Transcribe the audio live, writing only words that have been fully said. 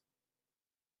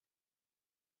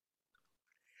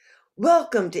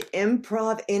Welcome to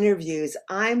Improv Interviews.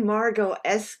 I'm Margot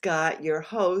Escott, your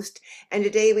host, and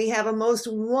today we have a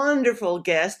most wonderful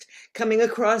guest coming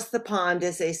across the pond,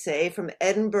 as they say, from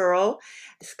Edinburgh,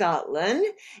 Scotland,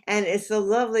 and it's the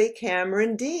lovely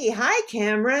Cameron D. Hi,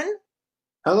 Cameron.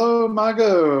 Hello,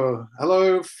 Margot.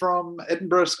 Hello from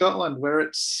Edinburgh, Scotland, where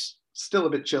it's still a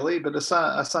bit chilly, but a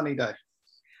sunny day.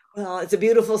 Well, it's a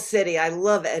beautiful city. I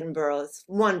love Edinburgh. It's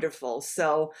wonderful.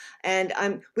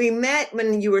 And we met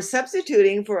when you were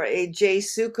substituting for a Jay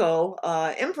Suko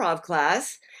improv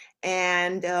class,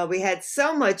 and we had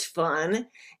so much fun.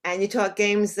 And you taught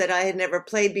games that I had never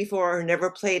played before or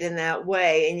never played in that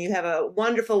way. And you have a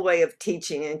wonderful way of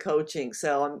teaching and coaching.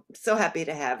 So I'm so happy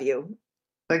to have you.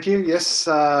 Thank you. Yes,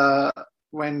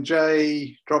 when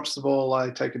Jay drops the ball, I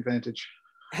take advantage.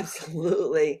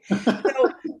 Absolutely.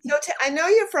 So, I know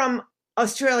you're from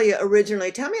Australia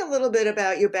originally. Tell me a little bit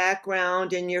about your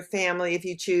background and your family, if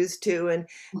you choose to, and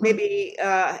Mhm. maybe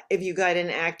if you got in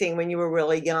acting when you were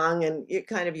really young and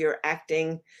your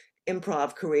acting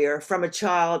improv career from a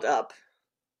child up.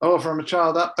 Oh, from a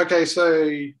child up. Okay, so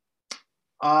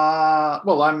I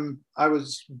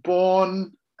was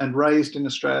born and raised in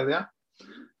Australia.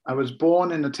 I was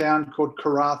born in a town called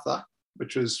Karratha,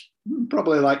 which was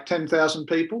probably like 10,000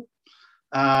 people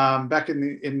back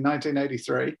in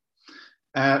 1983.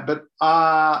 But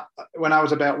when I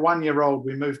was about 1 year old,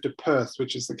 we moved to Perth,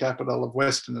 which is the capital of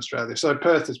Western Australia. So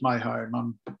Perth is my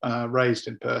home. I'm raised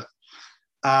in Perth.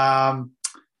 Um,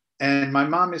 and my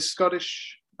mum is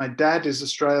Scottish. My dad is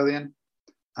Australian.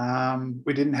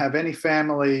 We didn't have any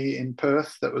family in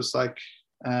Perth. That was like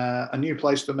a new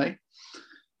place for me.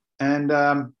 And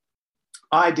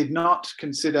I did not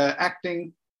consider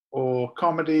acting or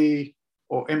comedy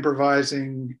or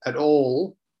improvising at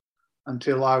all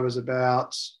until I was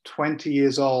about 20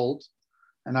 years old.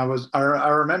 And I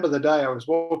remember the day I was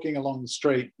walking along the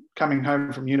street coming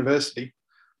home from university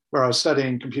where I was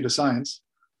studying computer science.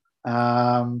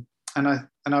 And I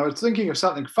was thinking of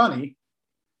something funny.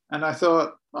 And I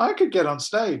thought I could get on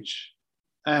stage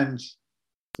and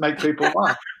make people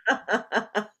laugh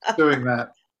doing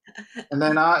that. And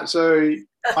then I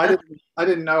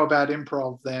didn't know about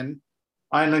improv then.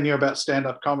 I only knew about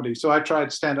stand-up comedy. So I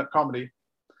tried stand-up comedy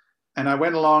and I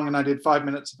went along and I did 5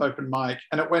 minutes of open mic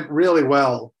and it went really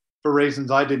well for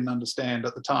reasons I didn't understand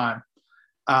at the time.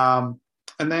 Um,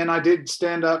 and then I did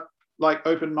stand-up like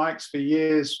open mics for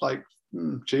years, like,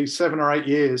 7 or 8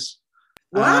 years.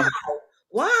 Wow. Um,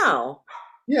 Wow.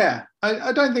 yeah,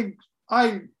 I don't think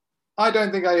I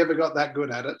ever got that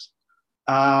good at it.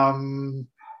 Um,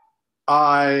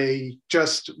 I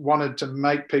just wanted to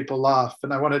make people laugh,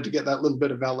 and I wanted to get that little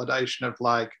bit of validation of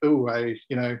like, oh,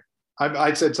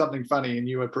 I said something funny and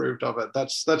you approved of it.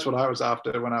 That's what I was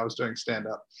after when I was doing stand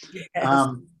up. Yes.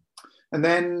 Um, and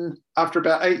then after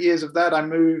about 8 years of that, I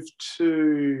moved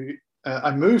to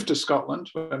Scotland,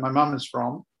 where my mum is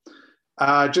from,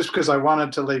 just because I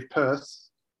wanted to leave Perth,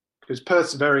 because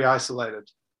Perth's very isolated.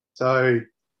 So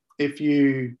if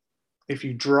you if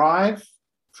you drive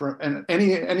from in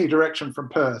any direction from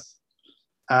Perth,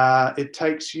 it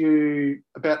takes you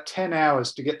about 10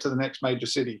 hours to get to the next major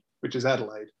city, which is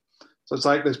Adelaide. So it's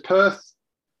like there's Perth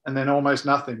and then almost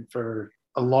nothing for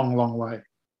a long, long way.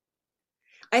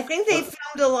 I think they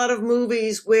filmed a lot of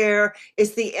movies where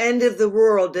it's the end of the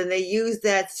world and they use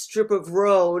that strip of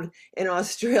road in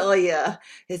Australia.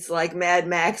 It's like Mad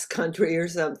Max country or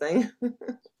something.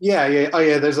 Yeah, yeah, oh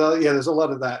yeah. There's a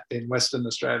lot of that in Western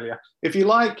Australia. If you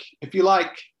like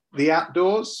the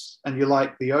outdoors and you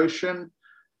like the ocean,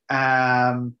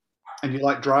 um, and you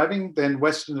like driving, then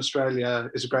Western Australia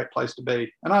is a great place to be.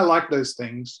 And I like those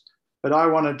things, but I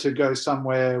wanted to go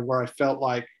somewhere where I felt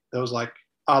like there was like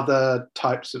other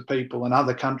types of people and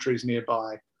other countries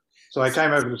nearby. So I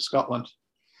came over to Scotland.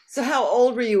 So how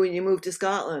old were you when you moved to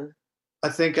Scotland? I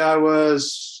think I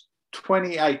was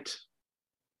 28.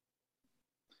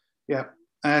 Yeah.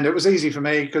 And it was easy for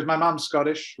me because my mum's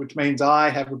Scottish, which means I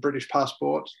have a British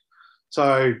passport.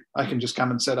 So I can just come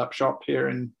and set up shop here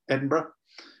in Edinburgh.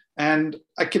 And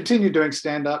I continued doing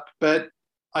stand up, but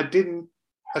I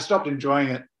stopped enjoying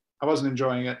it. I wasn't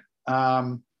enjoying it.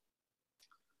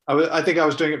 I think I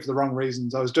was doing it for the wrong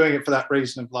reasons. I was doing it for that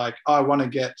reason of like, oh, I want to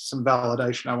get some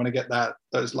validation. I want to get that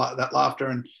laughter.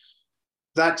 And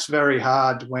that's very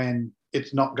hard when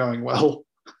it's not going well.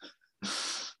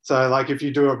 So like if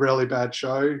you do a really bad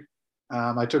show,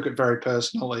 I took it very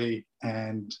personally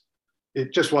and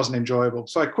it just wasn't enjoyable.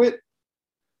 So I quit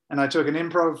and I took an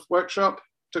improv workshop,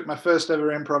 took my first ever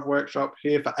improv workshop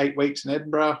here for 8 weeks in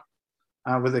Edinburgh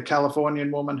with a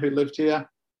Californian woman who lived here.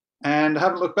 And I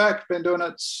haven't looked back, been doing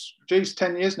it, geez,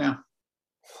 10 years now.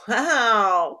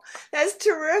 Wow, that's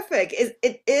terrific.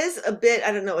 It is a bit,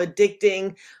 I don't know,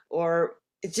 addicting, or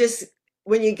it's just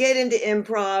when you get into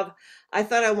improv. I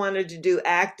thought I wanted to do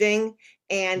acting,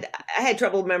 and I had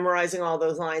trouble memorizing all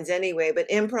those lines anyway, but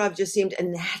improv just seemed a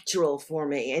natural for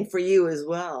me and for you as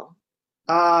well.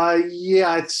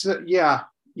 Yeah, it's yeah.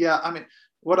 I mean,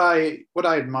 what I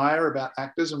admire about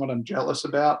actors and what I'm jealous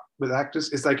about with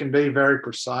actors is they can be very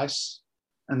precise,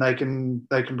 and they can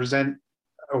present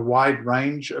a wide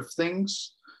range of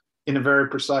things in a very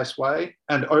precise way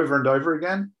and over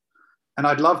again. And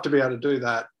I'd love to be able to do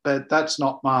that, but that's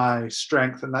not my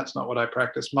strength, and that's not what I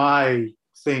practice. My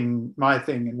thing,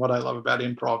 and what I love about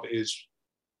improv is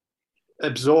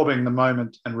absorbing the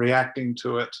moment and reacting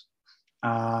to it.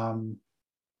 Um,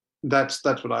 that's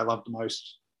what I love the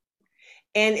most.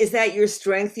 And is that your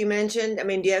strength you mentioned? I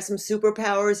mean, do you have some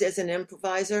superpowers as an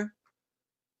improviser?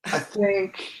 I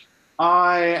think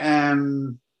I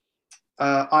am.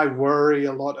 I worry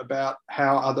a lot about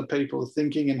how other people are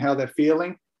thinking and how they're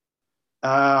feeling.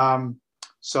 Um,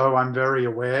 so I'm very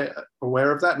aware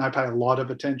of that, and I pay a lot of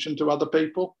attention to other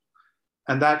people.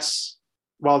 And that's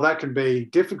while that can be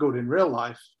difficult in real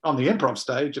life, on the improv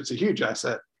stage, it's a huge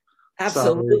asset. So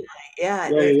Absolutely. Yeah,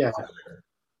 yeah, it's yeah,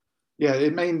 yeah.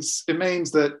 It means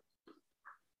that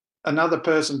another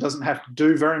person doesn't have to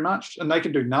do very much, and they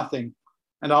can do nothing,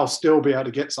 and I'll still be able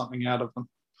to get something out of them.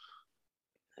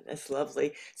 that's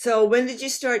lovely. So when did you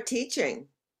start teaching?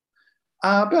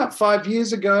 About 5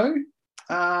 years ago,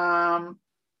 um,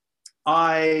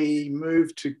 I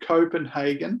moved to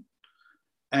Copenhagen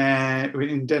and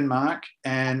in Denmark,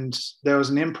 and there was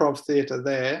an improv theatre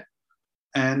there,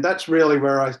 and that's really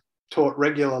where I taught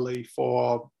regularly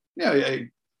for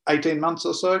 18 months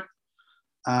or so,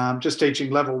 just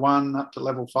teaching level 1 up to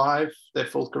level 5, their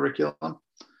full curriculum.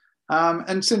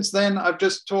 And since then, I've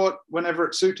just taught whenever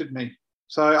it suited me.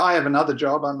 So I have another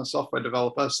job. I'm a software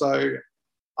developer. So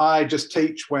I just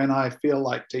teach when I feel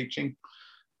like teaching,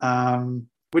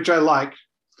 which I like,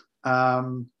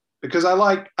 um, because I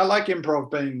like improv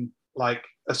being like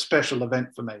a special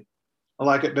event for me. I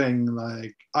like it being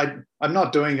like I'm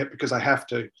not doing it because I have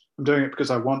to. I'm doing it because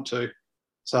I want to.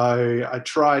 So I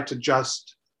try to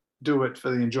just do it for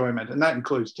the enjoyment, and that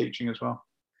includes teaching as well.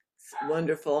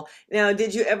 Wonderful. Now,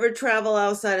 did you ever travel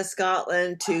outside of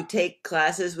Scotland to take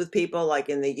classes with people like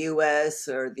in the US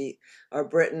or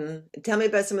Britain? Tell me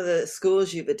about some of the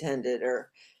schools you've attended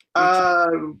or retreat. Uh,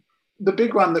 the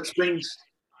big one that springs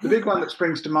the big one that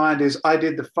springs to mind is I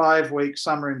did the 5 week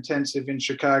summer intensive in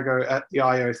Chicago at the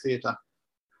IO Theatre.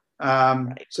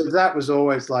 Right. So that was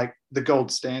always like the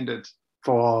gold standard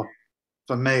for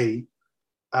me.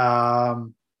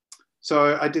 Um,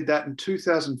 so I did that in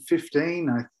 2015,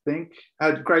 I think. I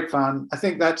had great fun. I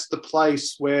think that's the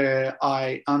place where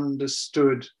I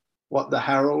understood what the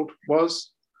Herald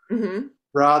was, Hmm.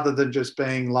 rather than just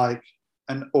being like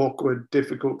an awkward,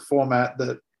 difficult format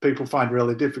that people find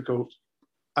really difficult.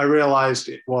 I realized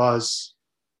it was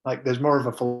like there's more of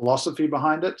a philosophy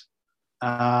behind it,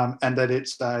 and that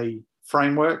it's a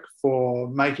framework for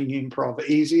making improv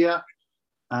easier.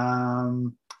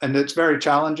 And it's very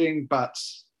challenging, but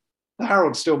the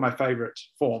Herald's still my favorite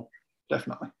form,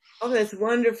 definitely. Oh, that's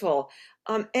wonderful.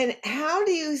 And how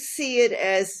do you see it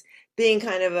as being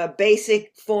kind of a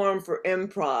basic form for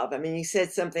improv? I mean, you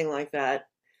said something like that.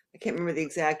 I can't remember the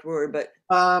exact word, but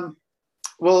Um,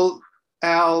 well,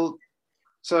 our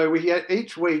so we get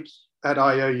each week at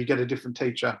IO you get a different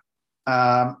teacher.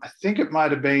 I think it might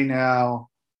have been I'll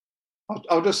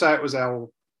just say it was I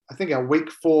think our week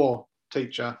 4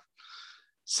 teacher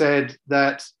said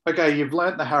that, okay, you've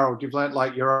learnt the Herald, you've learnt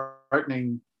like your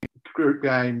opening group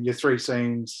game, your 3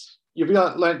 scenes, you've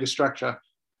learnt your structure.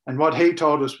 And what he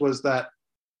told us was that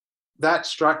that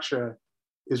structure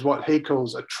is what he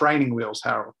calls a training wheels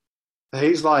Herald.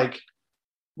 He's like,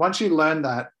 once you learn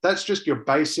that, that's just your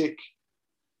basic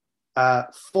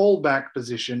fallback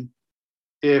position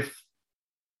if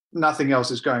nothing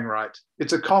else is going right.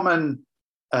 It's a common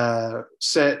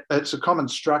it's a common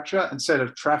structure and set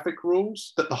of traffic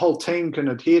rules that the whole team can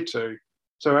adhere to,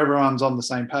 so everyone's on the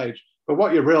same page. But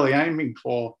what you're really aiming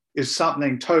for is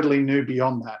something totally new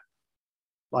beyond that.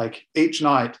 Like each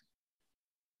night,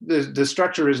 the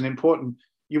structure isn't important.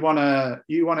 You want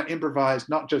to improvise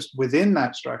not just within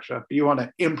that structure, but you want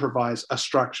to improvise a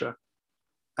structure.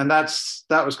 And that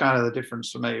was kind of the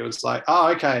difference for me. It was like, oh,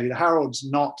 okay, the Herald's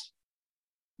not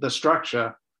the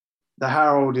structure. The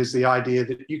Herald is the idea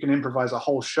that you can improvise a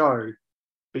whole show,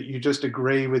 but you just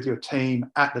agree with your team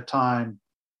at the time,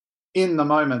 in the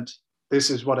moment,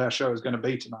 this is what our show is going to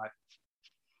be tonight.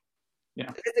 Yeah.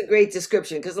 That's a great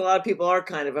description because a lot of people are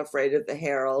kind of afraid of the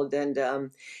Herald.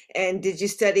 And did you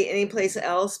study any place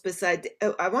else besides?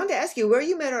 Oh, I wanted to ask you where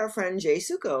you met our friend Jay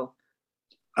Suko.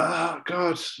 Oh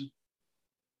God,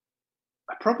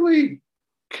 I probably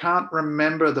can't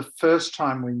remember the first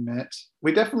time we met.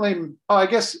 We definitely. Oh, I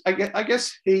guess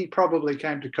he probably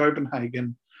came to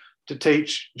Copenhagen to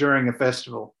teach during a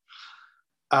festival.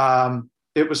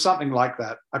 It was something like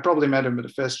that. I probably met him at a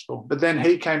festival, but then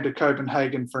he came to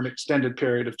Copenhagen for an extended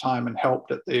period of time and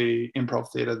helped at the improv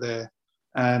theatre there.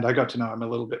 And I got to know him a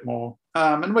little bit more.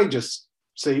 And we just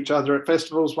see each other at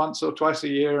festivals once or twice a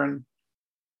year and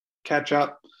catch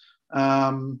up.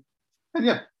 And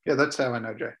yeah, that's how I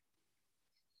know Jay.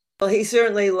 Well, he's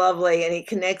certainly lovely, and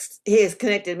he has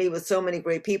connected me with so many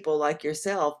great people like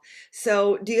yourself.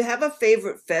 So, do you have a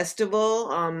favorite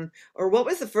festival? Or what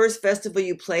was the first festival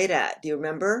you played at? Do you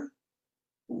remember?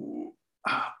 Well,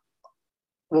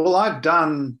 I've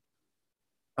done.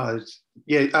 Uh,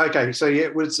 yeah, okay. So yeah,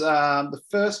 it was the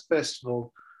first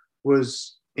festival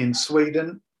was in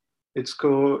Sweden. It's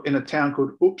called in a town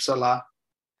called Uppsala,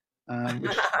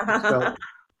 which is spelled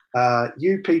Uppsala,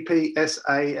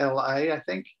 I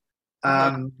think.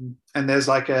 Uh-huh. And there's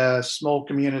like a small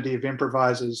community of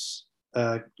improvisers,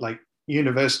 like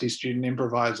university student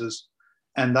improvisers,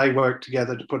 and they work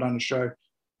together to put on a show.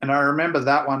 And I remember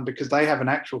that one because they have an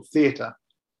actual theatre,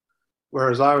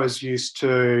 whereas I was used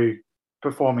to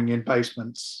performing in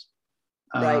basements,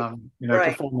 Right,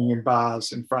 right. performing in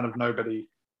bars in front of nobody.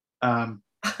 But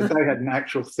they had an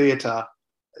actual theatre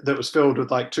that was filled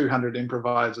with like 200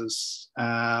 improvisers,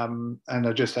 and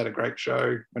I just had a great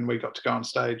show when we got to go on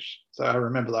stage. So I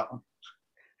remember that one.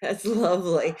 That's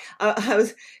lovely. I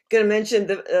was going to mention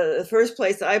the first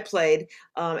place I played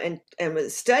and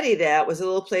was studied at was a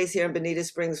little place here in Bonita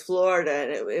Springs, Florida,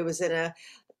 and it was in a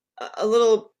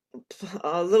little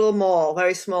a little mall,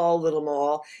 very small little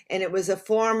mall, and it was a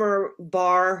former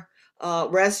bar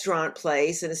restaurant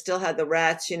place, and it still had the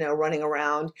rats, running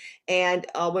around. And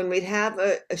when we'd have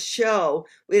a show,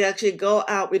 we'd actually go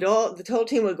out. The whole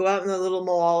team would go out in the little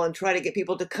mall and try to get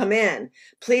people to come in.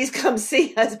 Please come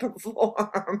see us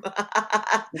perform.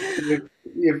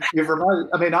 You've reminded.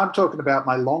 I mean, I'm talking about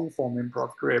my long form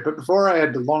improv career, but before I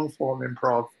had the long form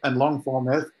improv and long form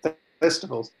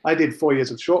festivals, I did 4 years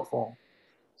of short form.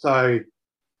 So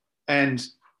and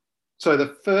so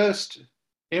the first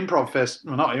well,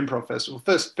 not improv festival,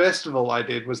 first festival I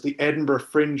did was the Edinburgh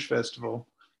Fringe Festival,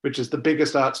 which is the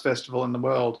biggest arts festival in the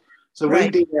world. So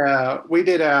Right. we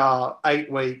did our 8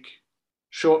 week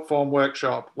short form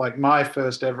workshop, like my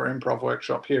first ever improv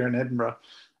workshop here in Edinburgh,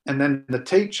 and then the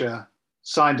teacher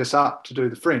signed us up to do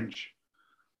the Fringe.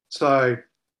 So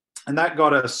and that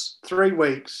got us 3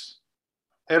 weeks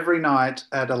every night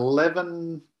at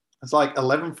 11. It's like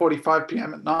 11:45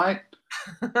 p.m. at night.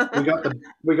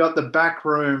 We got the back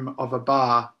room of a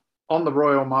bar on the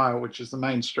Royal Mile, which is the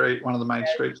main street, one of the main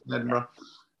streets in Edinburgh.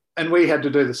 And we had to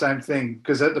do the same thing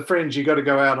because at the Fringe you got to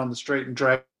go out on the street and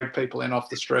drag people in off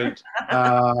the street.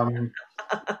 And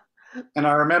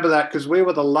I remember that because we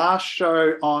were the last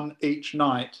show on each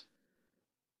night,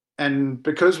 and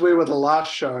because we were the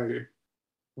last show,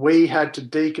 we had to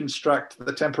deconstruct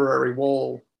the temporary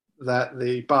wall that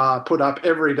the bar put up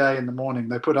every day in the morning.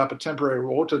 They put up a temporary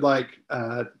wall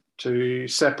to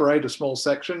separate a small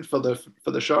section for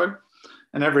the show,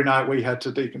 and every night we had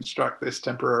to deconstruct this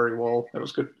temporary wall. It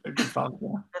was good fun.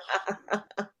 Yeah.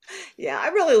 Yeah, I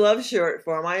really love short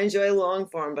form. I enjoy long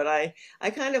form, but I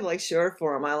kind of like short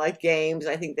form. I like games.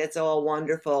 I think that's all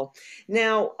wonderful.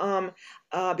 Now,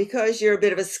 because you're a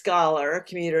bit of a scholar, a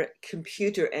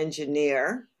computer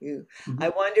engineer, I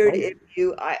Mhm. wondered if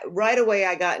right away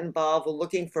I got involved with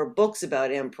looking for books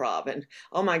about improv, and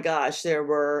oh my gosh, there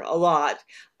were a lot.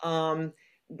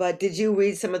 But did you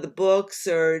read some of the books,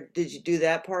 or did you do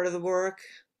that part of the work?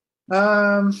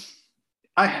 Um,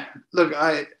 I look,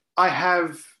 I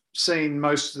have seen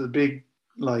most of the big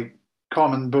like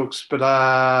common books, but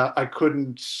I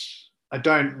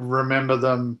don't remember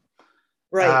them.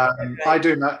 Right, I right.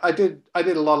 do know, I did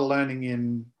a lot of learning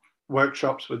in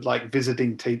workshops with like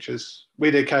visiting teachers.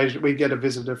 We'd get a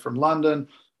visitor from London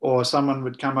or someone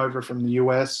would come over from the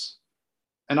US,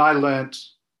 and I learnt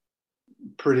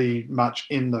pretty much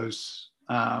in those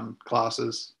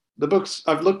classes. The books,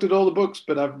 I've looked at all the books,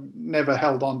 but I've never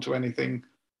held on to anything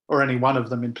or any one of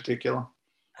them in particular.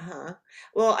 Uh-huh.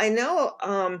 Well, I know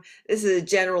this is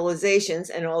generalizations,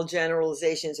 and all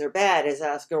generalizations are bad, as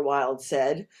Oscar Wilde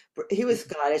said. He was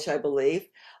Scottish, I believe.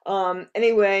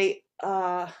 Anyway,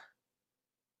 oh,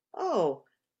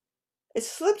 it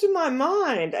slipped in my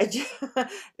mind. I just,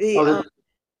 the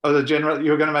Oh, Oh, the general.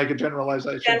 You're going to make a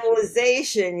generalization.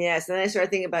 Generalization, yes. And then I started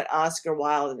thinking about Oscar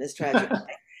Wilde and his tragic life.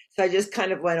 So I just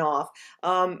kind of went off.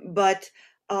 But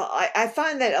I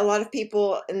find that a lot of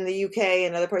people in the UK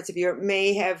and other parts of Europe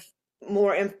may have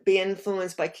be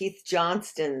influenced by Keith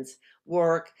Johnston's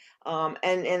work.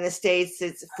 And in the States,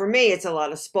 it's for me, it's a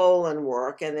lot of Spolin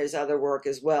work, and there's other work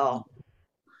as well.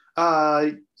 Uh,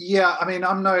 yeah, I mean,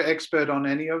 I'm no expert on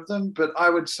any of them, but I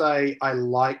would say I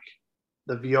like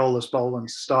the Viola Spolin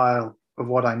style of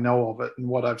what I know of it and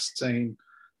what I've seen.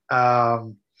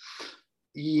 Um,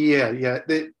 yeah.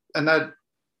 And that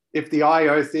if the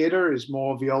IO theatre is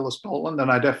more Viola Spolin, then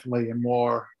I definitely am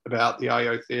more about the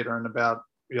IO theatre and about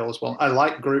Viola Spolin. I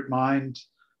like Group Mind,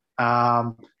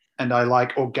 um, and I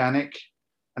like organic,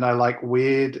 and I like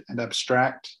weird and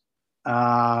abstract.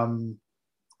 Um,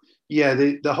 yeah,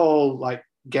 the whole like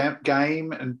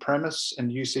game and premise and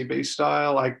UCB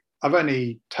style. Like I've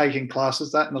only taken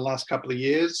classes that in the last couple of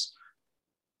years,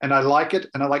 and I like it,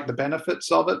 and I like the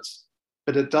benefits of it,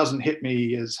 but it doesn't hit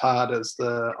me as hard as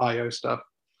the IO stuff.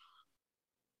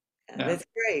 Yeah, Yeah. that's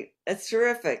great. That's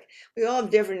terrific. We all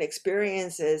have different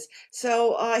experiences.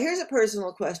 So here's a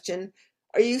personal question: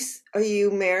 are you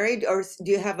married, or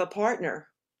do you have a partner?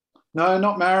 No,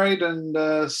 not married, and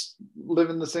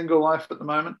living the single life at the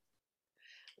moment.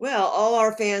 Well, all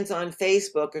our fans on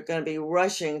Facebook are going to be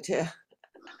rushing to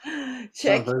Oh,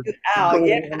 check you out.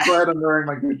 I'm glad I'm wearing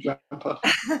my good jumper.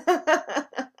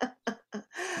 Yeah.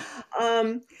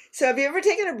 Um, so have you ever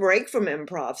taken a break from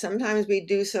improv? Sometimes we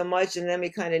do so much and then we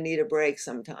kind of need a break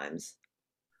sometimes.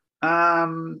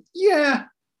 Yeah,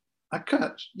 I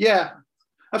could. Yeah,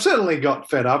 I've certainly got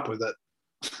fed up with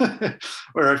it,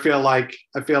 where I feel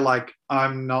like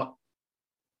I'm not.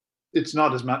 It's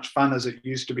not as much fun as it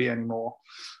used to be anymore.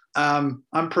 I'm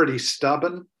pretty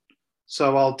stubborn,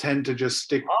 so I'll tend to just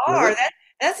stick with Oh, it.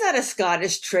 that's not a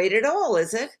Scottish trait at all,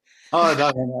 is it? Oh, no,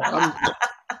 no, no.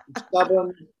 I'm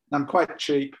stubborn. I'm quite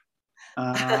cheap,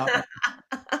 uh,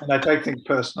 and I take things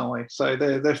personally. So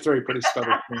they're three pretty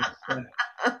Scottish things.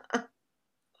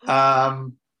 Yeah.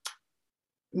 Um,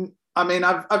 I mean,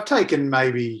 I've taken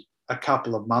maybe a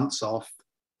couple of months off,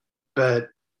 but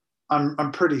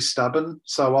I'm pretty stubborn,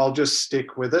 so I'll just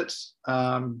stick with it.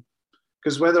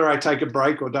 Because whether I take a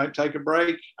break or don't take a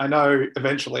break, I know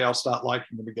eventually I'll start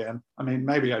liking it again. I mean,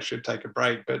 maybe I should take a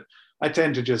break, but I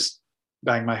tend to just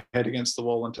bang my head against the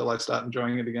wall until I start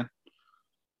enjoying it again.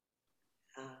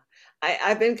 Uh,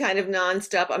 I've been kind of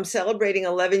nonstop. I'm celebrating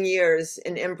 11 years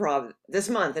in improv this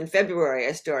month. In February,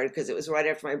 I started because it was right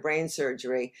after my brain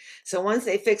surgery. So once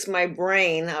they fixed my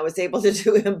brain, I was able to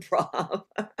do improv.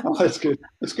 Oh, that's good.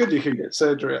 It's good you can get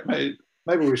surgery.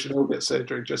 Maybe we should all get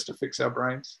surgery just to fix our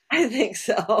brains. I think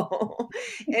so.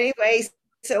 Anyway,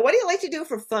 so what do you like to do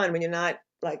for fun when you're not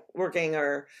like working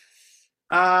or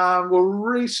Well,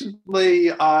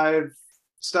 recently I've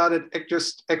started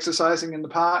just exercising in the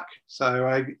park. So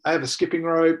I have a skipping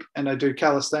rope and I do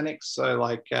calisthenics. So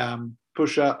like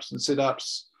push ups and sit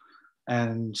ups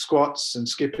and squats and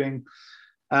skipping.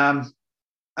 Um,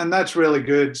 and that's really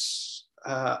good.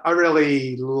 I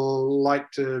really like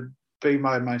to be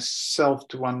by myself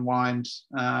to unwind.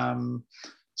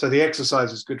 So the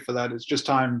exercise is good for that. It's just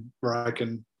time where I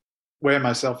can wear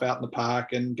myself out in the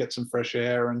park and get some fresh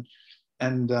air and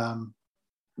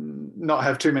not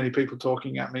have too many people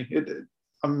talking at me.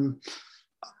 Um,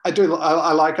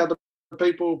 I like other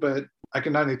people, but I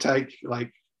can only take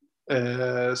like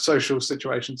social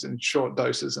situations in short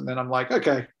doses, and then I'm like,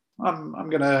 okay, I'm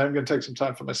gonna take some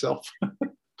time for myself.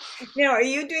 now are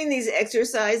you doing these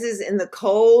exercises in the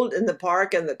cold, in the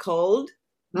park in the cold?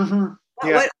 Mm-hmm. What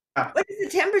Yeah. what what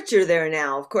is the temperature there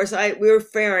now? Of course, we're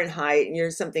Fahrenheit and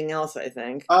you're something else, I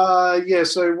think. Yeah.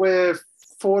 So we're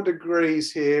 4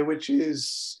 degrees here, which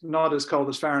is not as cold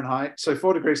as Fahrenheit. So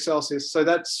 4 degrees Celsius. So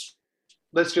that's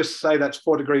let's just say that's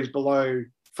 4 degrees below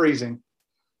freezing.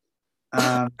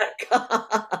 Um,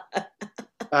 God.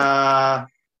 uh,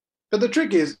 but the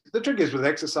trick is with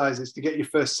exercise is to get your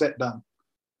first set done.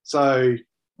 So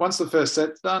once the first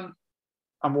set's done,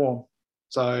 I'm warm.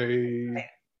 So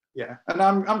yeah, and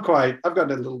I've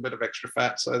got a little bit of extra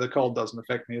fat, so the cold doesn't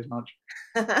affect me as much.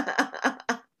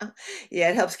 Yeah,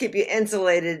 it helps keep you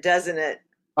insulated, doesn't it?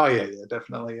 Oh yeah,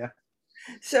 definitely, yeah.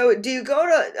 So, do you go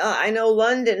to? I know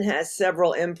London has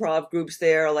several improv groups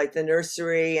there, like the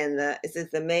Nursery and is it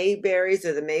the Mayberries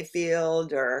or the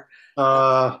Mayfield or? Uh,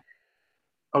 Uh,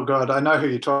 oh god, I know who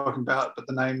you're talking about, but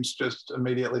the names just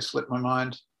immediately slipped my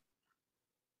mind.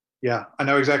 Yeah, I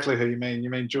know exactly who you mean. You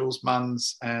mean Jules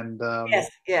Munns and yes,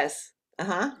 yes.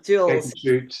 Uh-huh. Cake Jules. and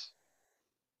Shoot,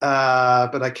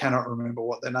 but I cannot remember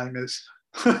what their name is.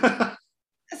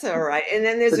 That's all right. And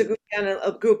then there's a group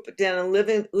down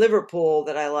in Liverpool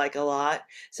that I like a lot.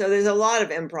 So there's a lot of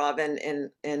improv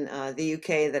in the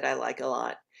UK that I like a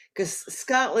lot because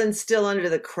Scotland's still under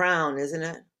the crown, isn't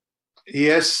it?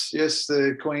 Yes, yes,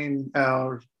 the Queen,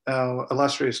 our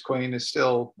illustrious Queen, is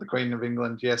still the Queen of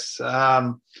England. Yes,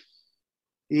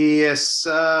 yes,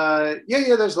 yeah,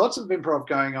 yeah. There's lots of improv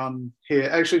going on here.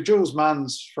 Actually, Jules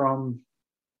Munns from,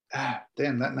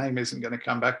 damn, that name isn't going to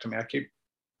come back to me. I keep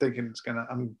thinking it's going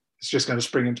to. It's just going to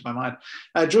spring into my mind.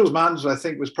 Jules Munns, I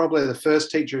think, was probably the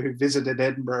first teacher who visited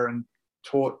Edinburgh and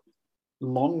taught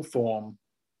long form.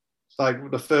 It's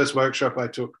like the first workshop I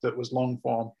took that was long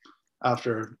form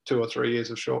after 2 or 3 years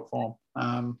of short form.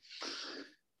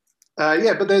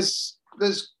 Yeah, but there's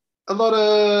a lot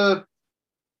of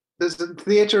there's a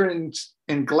theatre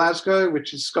in Glasgow,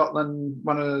 which is Scotland,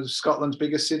 one of Scotland's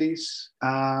biggest cities,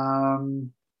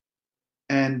 and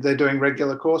they're doing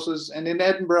regular courses. And in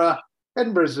Edinburgh,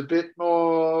 Edinburgh's a bit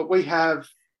more. We have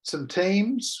some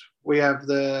teams. We have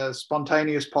the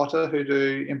Spontaneous Potter who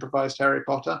do improvised Harry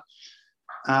Potter.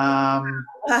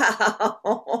 Wow.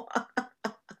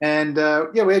 And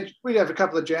yeah, we have a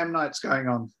couple of jam nights going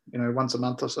on, once a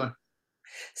month or so.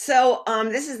 So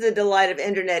this is the delight of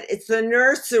internet. It's the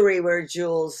nursery where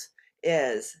Jules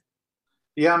is.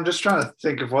 Yeah, I'm just trying to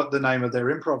think of what the name of their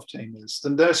improv team is. The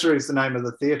nursery is the name of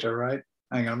the theatre, right?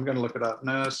 Hang on, I'm going to look it up.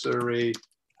 Nursery,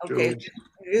 Okay, Jules.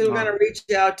 we're going to reach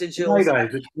out to Jules.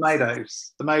 Maydays, it's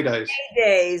Maydays. The Maydays.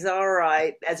 Days, all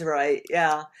right, that's right.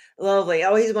 Yeah, lovely.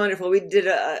 Oh, he's wonderful. We did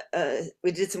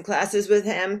some classes with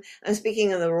him. I'm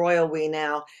speaking of the Royal We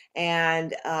now,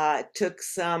 and took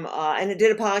some and I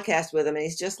did a podcast with him, and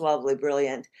he's just lovely,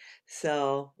 brilliant.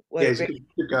 So what Yeah, a he's a great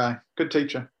good guy, good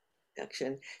teacher.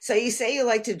 introduction. So you say you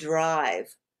like to drive.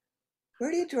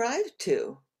 Where do you drive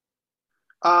to?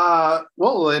 Well,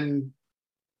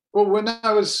 when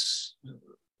I was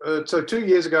so 2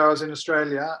 years ago, I was in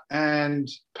Australia and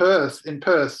In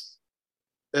Perth,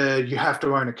 you have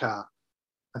to own a car.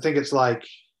 I think it's like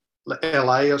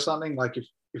LA or something. Like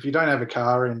if you don't have a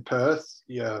car in Perth,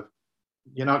 you're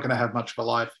not going to have much of a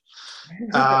life.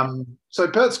 So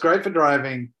Perth's great for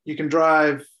driving. You can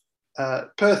drive.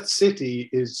 Perth City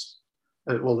is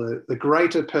the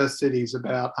greater Perth City is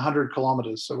about 100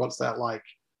 kilometres. So what's that like?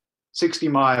 60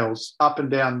 miles up and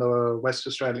down the West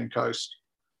Australian coast.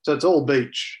 So it's all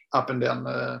beach up and down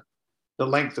the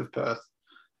length of Perth.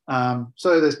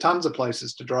 So there's tons of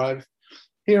places to drive.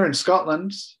 Here in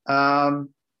Scotland, the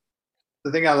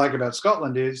thing I like about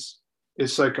Scotland is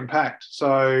so compact.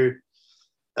 So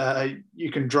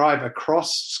you can drive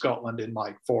across Scotland in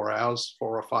like 4 hours,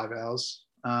 4 or 5 hours.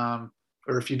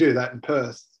 Or if you do that in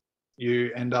Perth,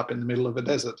 you end up in the middle of a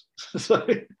desert. So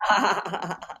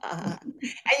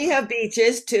And you have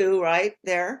beaches too, right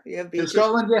there. You have in beaches.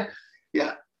 Scotland, yeah,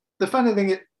 yeah. The funny thing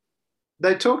is,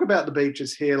 they talk about the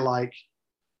beaches here like,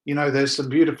 there's some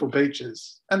beautiful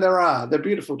beaches, and they're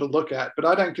beautiful to look at, but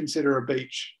I don't consider a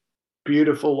beach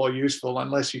beautiful or useful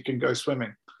unless you can go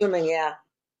swimming. Swimming, yeah.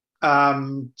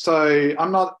 So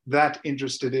I'm not that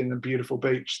interested in a beautiful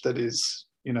beach that is,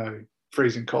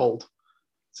 freezing cold.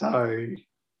 So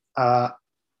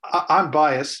I'm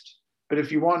biased, but if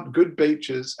you want good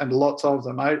beaches and lots of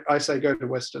them, I say go to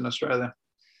Western Australia.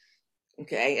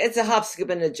 Okay, it's a hop, skip,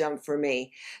 and a jump for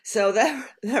me. So that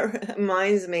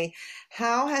reminds me,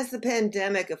 how has the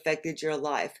pandemic affected your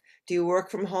life? Do you work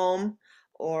from home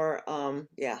or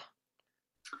yeah?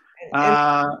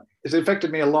 And It's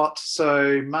affected me a lot.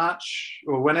 So March,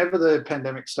 or whenever the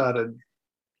pandemic started,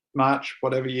 March,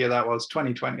 whatever year that was,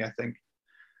 2020, I think,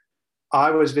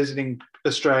 I was visiting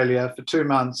Australia for 2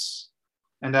 months,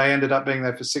 and I ended up being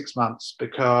there for 6 months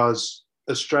because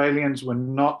Australians were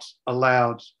not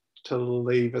allowed to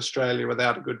leave Australia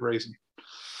without a good reason.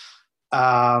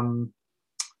 So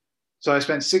I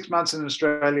spent 6 months in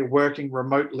Australia working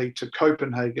remotely to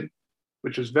Copenhagen,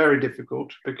 which was very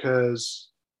difficult because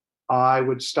they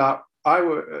would start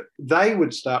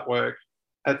work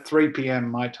at 3 p.m.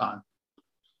 my time.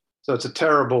 So it's a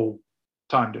terrible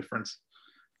time difference.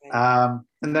 And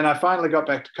then I finally got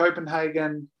back to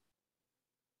Copenhagen.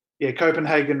 Yeah,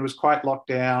 Copenhagen was quite locked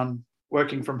down,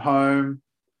 working from home.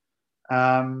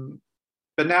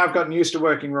 But now I've gotten used to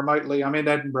working remotely. I'm in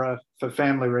Edinburgh for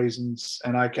family reasons,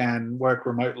 and I can work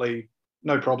remotely,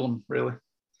 no problem, really.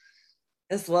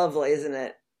 it's lovely, isn't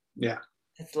it? Yeah.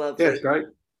 It's Yeah, lovely. it's great.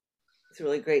 It's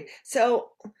really great.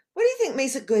 So, what do you think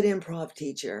makes a good improv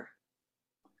teacher?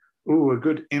 Ooh, a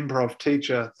good improv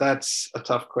teacher. That's a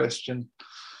tough question.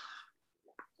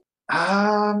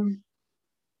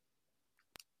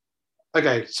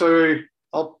 Okay, so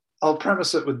I'll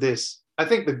premise it with this. I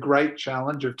think the great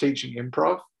challenge of teaching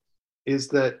improv is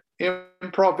that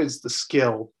improv is the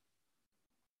skill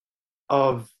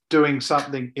of doing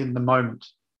something in the moment.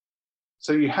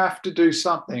 So you have to do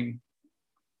something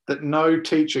that no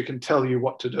teacher can tell you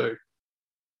what to do,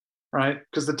 right?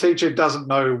 Because the teacher doesn't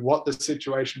know what the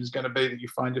situation is going to be that you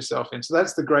find yourself in. So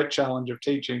that's the great challenge of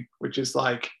teaching, which is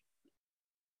like,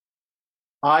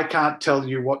 I can't tell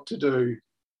you what to do,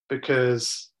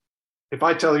 because if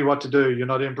I tell you what to do, you're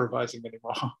not improvising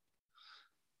anymore.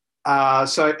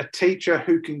 So a teacher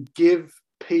who can give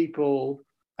people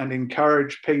and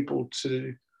encourage people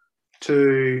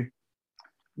to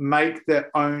make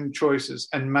their own choices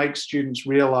and make students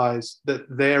realize that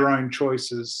their own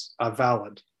choices are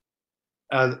valid.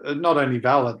 Not only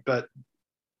valid, but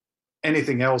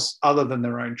anything else other than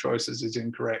their own choices is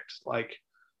incorrect. Like,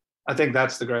 I think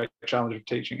that's the great challenge of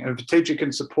teaching. And if a teacher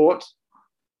can support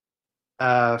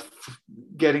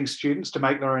getting students to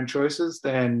make their own choices,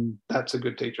 then that's a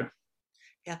good teacher.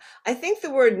 Yeah, I think the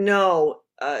word no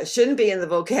shouldn't be in the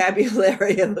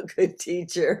vocabulary of a good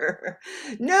teacher.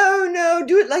 No, no,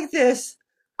 do it like this.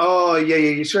 Oh, yeah,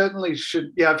 you certainly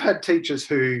should. Yeah, I've had teachers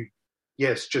who,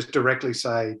 yes, just directly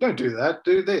say, don't do that,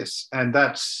 do this. And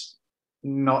that's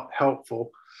not helpful.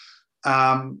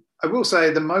 I will say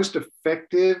the most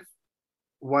effective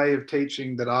way of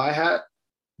teaching that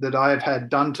I've had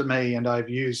done to me and I've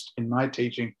used in my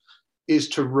teaching is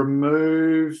to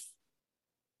remove,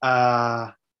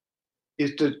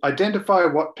 is to identify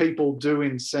what people do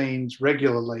in scenes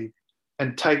regularly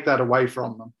and take that away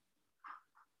from them.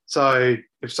 So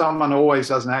if someone always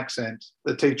does an accent,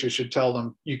 the teacher should tell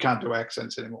them, you can't do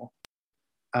accents anymore.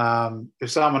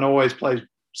 If someone always plays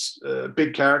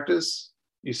big characters,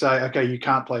 you say, okay, you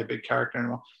can't play a big character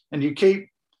anymore. And you keep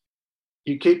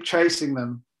chasing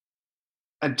them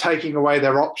and taking away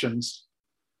their options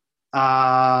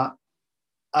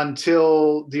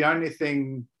until the only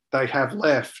thing they have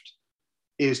left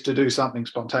is to do something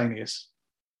spontaneous.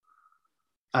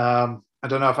 I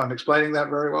don't know if I'm explaining that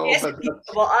very well, Yes, but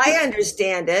well, I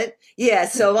understand it. Yeah,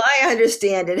 so I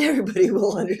understand it. Everybody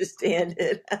will understand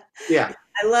it. yeah.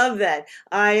 I love that.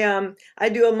 I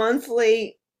do a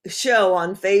monthly show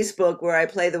on Facebook where I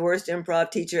play the worst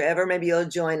improv teacher ever. Maybe you'll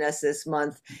join us this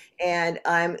month. And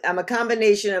I'm a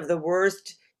combination of the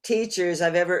worst teachers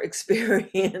I've ever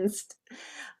experienced.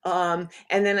 And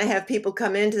then I have people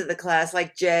come into the class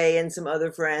like Jay and some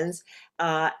other friends,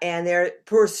 and they're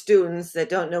poor students that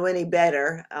don't know any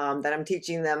better, that I'm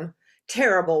teaching them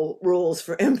terrible rules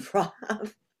for improv.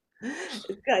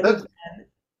 It's kind of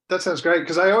That that sounds great,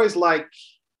 because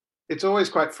it's always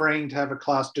quite freeing to have a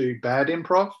class do bad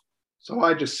improv. So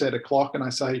I just set a clock and I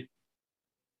say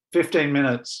 15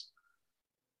 minutes.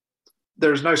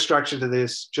 There's no structure to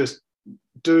this. Just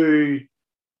do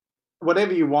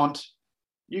whatever you want.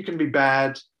 You can be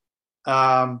bad.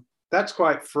 That's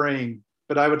quite freeing.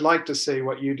 But I would like to see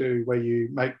what you do where you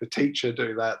make the teacher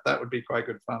do that. That would be quite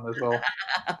good fun as well.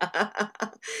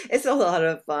 It's a lot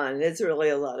of fun. It's really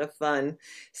a lot of fun.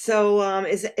 So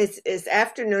it's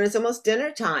afternoon. It's almost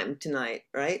dinner time tonight,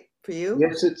 right? For you?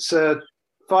 Yes, it's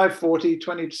 5:40,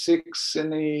 20 to 6 in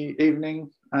the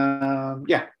evening.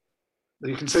 Yeah,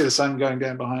 you can see the sun going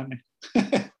down behind me.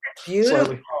 Beautiful.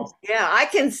 Slowly. Yeah, I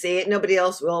can see it. Nobody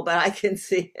else will, but I can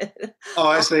see it. Oh,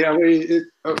 I see. Are we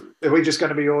just going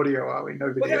to be audio? Are we? No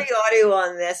We're video. going to be audio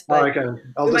on this, Oh, but okay.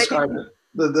 I'll we might describe it.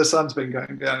 The sun's been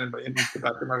going down in the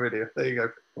back of my video. There you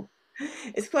go.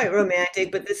 it's quite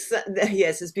romantic, but this,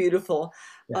 yes, it's beautiful.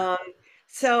 Yeah. Um,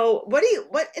 so what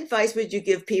advice would you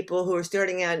give people who are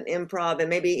starting out in improv and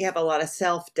maybe have a lot of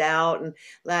self-doubt and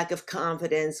lack of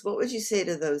confidence? What would you say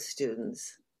to those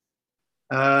students?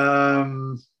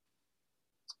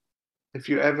 If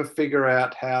you ever figure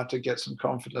out how to get some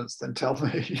confidence, then tell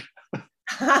me.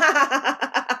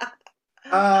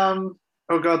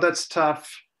 Oh God, that's tough.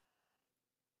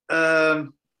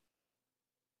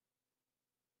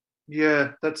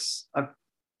 Yeah, there's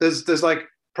like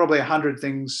probably 100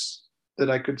 things that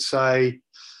I could say.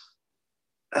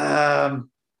 I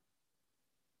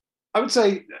would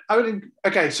say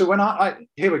okay. So when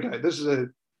here we go.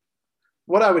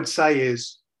 What I would say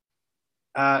is,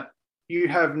 you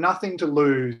have nothing to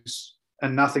lose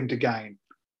and nothing to gain.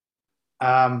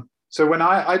 So when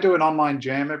I do an online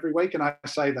jam every week, and I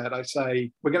say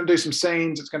we're going to do some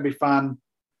scenes. It's going to be fun.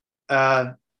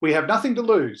 We have nothing to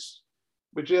lose,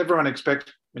 which everyone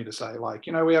expects me to say, like,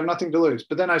 we have nothing to lose.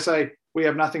 But then I say we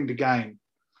have nothing to gain.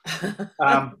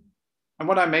 And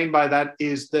what I mean by that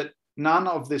is that none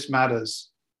of this matters.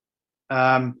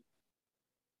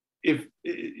 If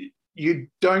you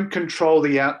don't control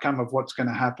the outcome of what's going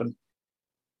to happen.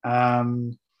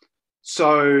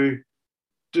 So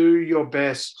do your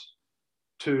best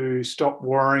to stop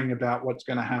worrying about what's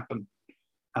going to happen,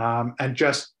 and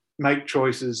just make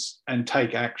choices and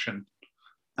take action.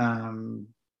 Um,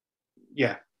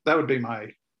 yeah, that would be my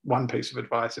one piece of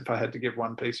advice if I had to give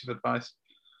one piece of advice.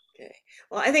 Okay.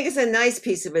 Well, I think it's a nice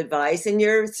piece of advice, and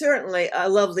you're certainly a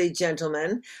lovely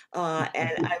gentleman,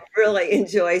 and I really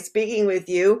enjoy speaking with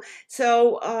you.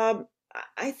 So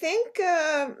I think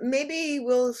maybe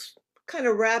we'll kind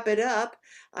of wrap it up.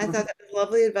 I thought that was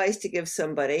lovely advice to give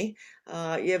somebody.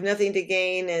 You have nothing to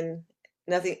gain and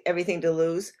nothing, everything to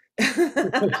lose.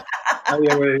 Oh,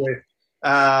 yeah, yeah,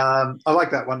 yeah. I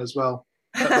like that one as well.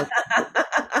 Have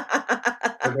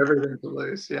everything to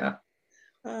lose. Yeah.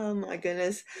 Oh my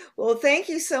goodness. Well, thank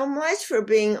you so much for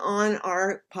being on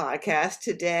our podcast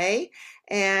today.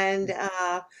 And,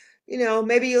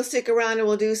 maybe you'll stick around and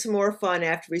we'll do some more fun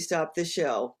after we stop the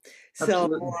show. So,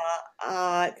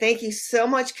 Absolutely. thank you so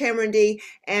much, Cameron D.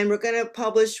 And we're going to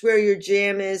publish where your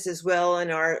jam is as well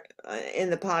in our in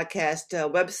the podcast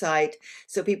website,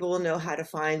 so people will know how to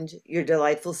find your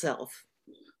delightful self.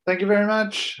 Thank you very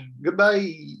much.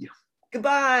 Goodbye.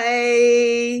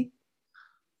 Goodbye.